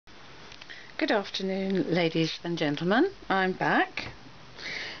Good afternoon, ladies and gentlemen. I'm back,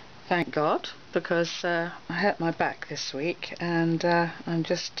 thank God, because I hurt my back this week and I'm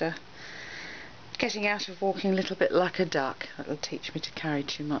just getting out of walking a little bit like a duck. That'll teach me to carry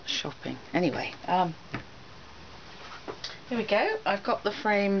too much shopping. Anyway, here we go. I've got the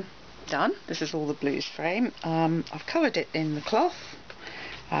frame done. This is all the blues frame. I've covered it in the cloth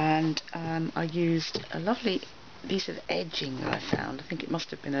and I used a lovely piece of edging that I found. I think it must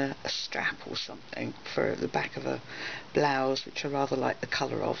have been a strap or something for the back of a blouse, which I rather like the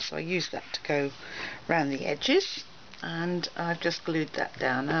colour of, so I used that to go around the edges and I've just glued that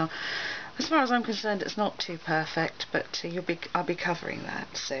down. Now, as far as I'm concerned, it's not too perfect, but I'll be covering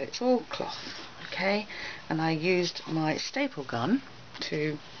that, so it's all cloth, okay? And I used my staple gun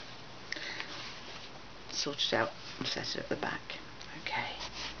to sort it out and set it at the back, okay?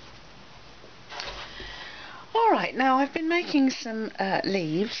 Alright, now I've been making some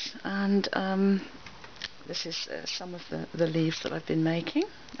leaves, and this is some of the leaves that I've been making,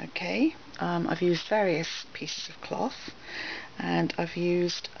 okay? I've used various pieces of cloth and I've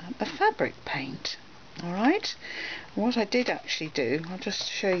used a fabric paint, alright? What I did actually do, I'll just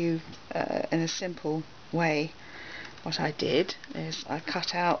show you in a simple way what I did, is I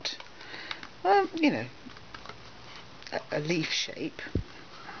cut out, you know, a leaf shape.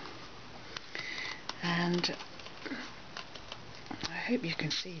 And I hope you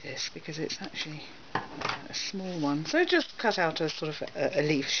can see this because it's actually a small one. So just cut out a sort of a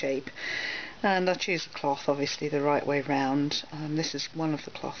leaf shape, and I choose the cloth obviously the right way round. This is one of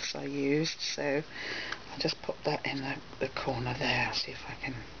the cloths I used, so I'll just put that in the corner there. I'll see if I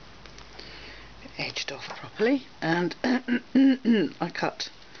can get it edged off properly. And I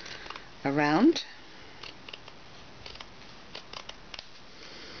cut around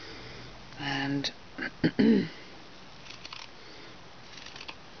and flatten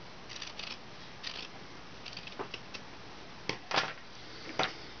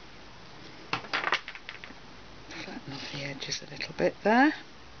off the edges a little bit there.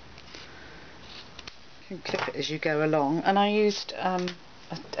 You can clip it as you go along, and I used a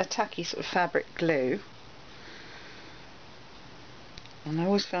tacky sort of fabric glue, and I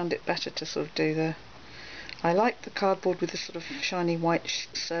always found it better to sort of do I like the cardboard with the sort of shiny white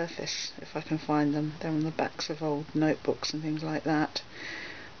surface, if I can find them. They're on the backs of old notebooks and things like that.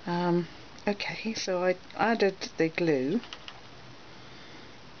 Okay, so I added the glue.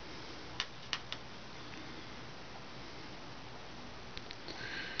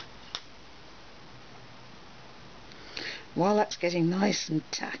 While that's getting nice and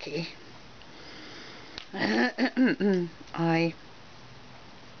tacky, I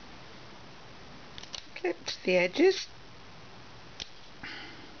clipped the edges.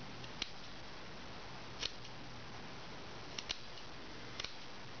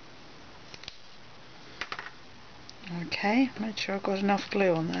 Okay, make sure I've got enough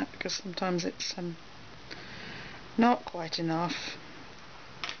glue on that because sometimes it's not quite enough,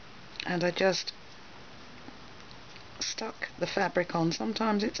 and I just stuck the fabric on.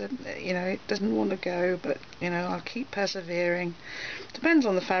 Sometimes it's it doesn't want to go, but I'll keep persevering. Depends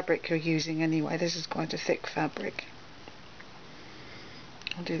on the fabric you're using anyway. This is quite a thick fabric.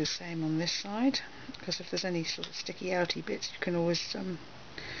 I'll do the same on this side, because if there's any sort of sticky outy bits you can always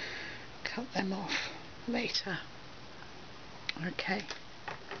cut them off later. Okay.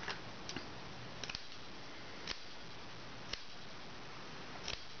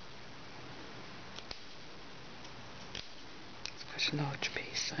 It's quite a large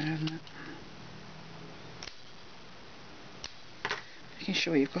piece there, isn't it? Making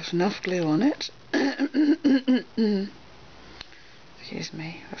sure you've got enough glue on it. Excuse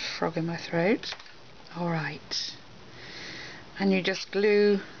me, a frog in my throat. Alright. And you just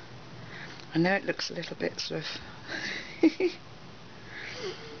glue. I know it looks a little bit sort of and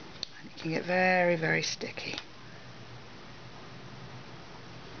it can get very, very sticky.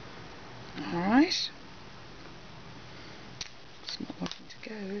 Alright. It's not wanting to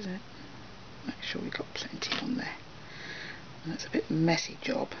go, is it? Make sure we've got plenty on there. And that's a bit messy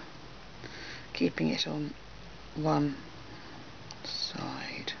job, keeping it on one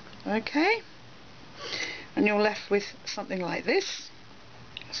side. Okay. And you're left with something like this.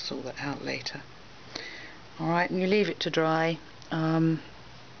 I'll sort that out later. Alright, and you leave it to dry. Wet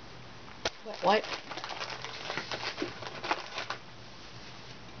wipe.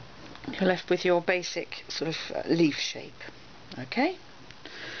 You're left with your basic sort of leaf shape. Okay.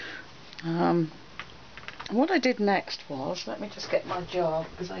 What I did next was, let me just get my jar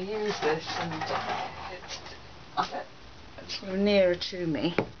because I use this and it's sort of nearer to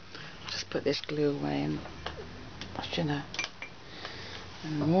me. I'll just put this glue away and brush in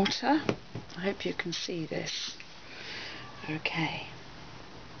water. I hope you can see this. Okay.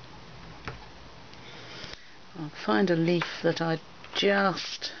 I'll find a leaf that I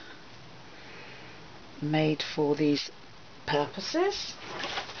just made for these purposes.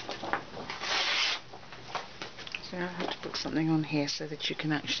 So I have to put something on here so that you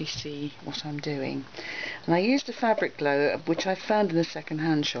can actually see what I'm doing. And I used a fabric glow which I found in a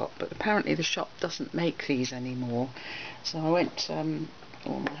second-hand shop, but apparently the shop doesn't make these anymore. So I went,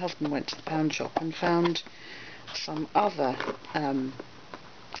 or my husband went to the pound shop and found some other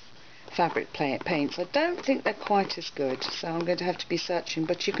fabric paints. I don't think they're quite as good, so I'm going to have to be searching,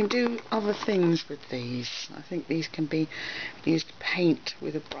 but you can do other things with these. I think these can be used to paint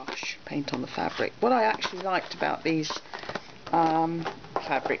with a brush, paint on the fabric. What I actually liked about these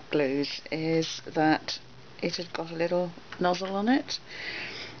fabric glues is that it had got a little nozzle on it,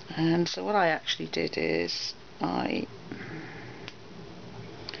 and so what I actually did is I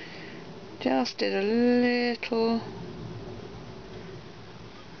just did a little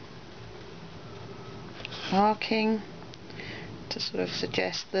marking to sort of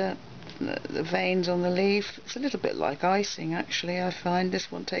suggest the veins on the leaf. It's a little bit like icing actually. I find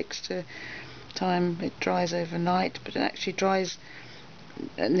this one takes time, it dries overnight, but it actually dries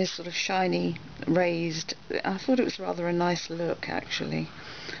in this sort of shiny raised. I thought it was rather a nice look actually.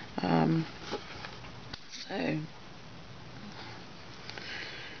 And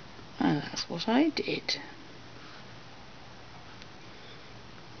that's what I did.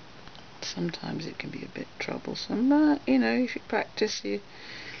 Sometimes it can be a bit troublesome, but you know, if you practice, you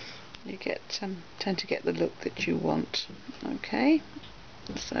tend to get the look that you want. Okay,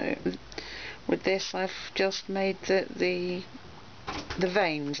 so with this I've just made the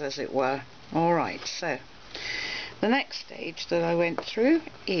veins, as it were. Alright, so the next stage that I went through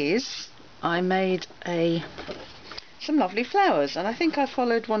is I made some lovely flowers, and I think I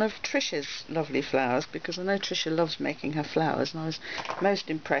followed one of Trisha's lovely flowers, because I know Trisha loves making her flowers, and I was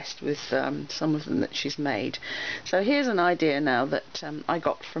most impressed with some of them that she's made. So here's an idea now that I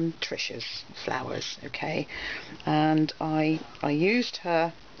got from Trisha's flowers, okay, and I used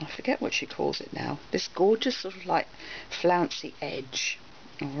her, I forget what she calls it now, this gorgeous sort of like flouncy edge,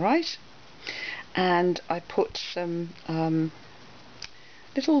 alright, and I put some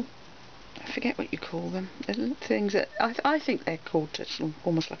little, I forget what you call them, little things that I think they're called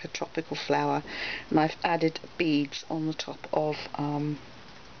almost like a tropical flower, and I've added beads on the top of I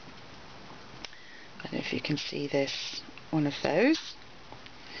don't know if you can see this, one of those,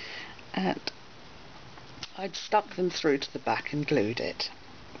 and I'd stuck them through to the back and glued it.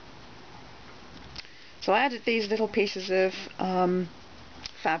 So I added these little pieces of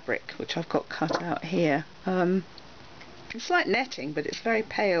fabric which I've got cut out here. It's like netting, but it's very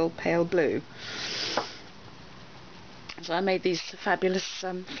pale blue. So I made these fabulous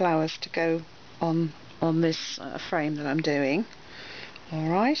flowers to go on this frame that I'm doing.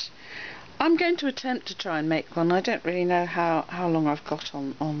 Alright, I'm going to attempt to try and make one. I don't really know how long I've got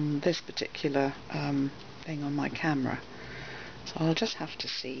on this particular thing on my camera, so I'll just have to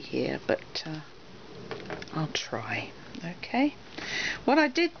see here, but I'll try. Okay, what I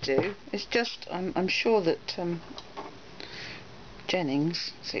did do is just, I'm sure that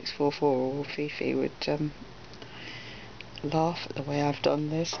Jennings 644 or Fifi would laugh at the way I've done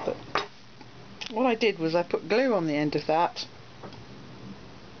this, but what I did was I put glue on the end of that.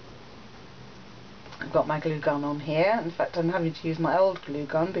 I've got my glue gun on here. In fact, I'm having to use my old glue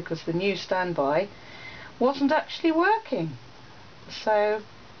gun because the new standby wasn't actually working, so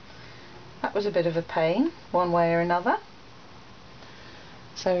that was a bit of a pain one way or another,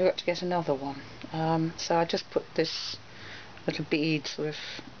 so we've got to get another one. So I just put this little bead sort of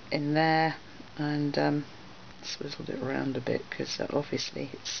in there, and swizzled it around a bit because obviously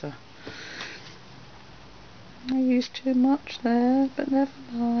it's I used too much there, but never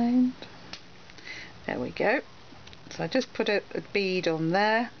mind. There we go. So I just put a bead on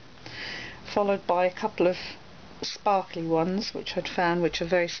there, followed by a couple of sparkly ones which I'd found, which are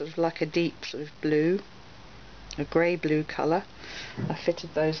very sort of like a deep sort of blue, a grey blue colour. I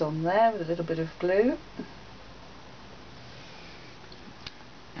fitted those on there with a little bit of glue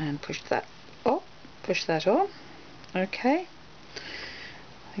and push that on. Okay,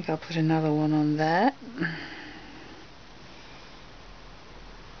 I think I'll put another one on there.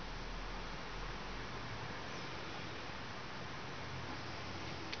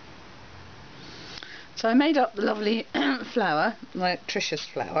 So I made up the lovely flower, like Trisha's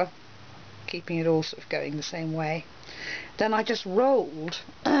flower, keeping it all sort of going the same way. Then I just rolled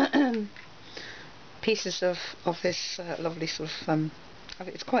pieces of this lovely sort of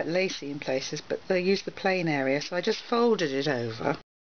it's quite lacy in places, but they use the plain area, so I just folded it over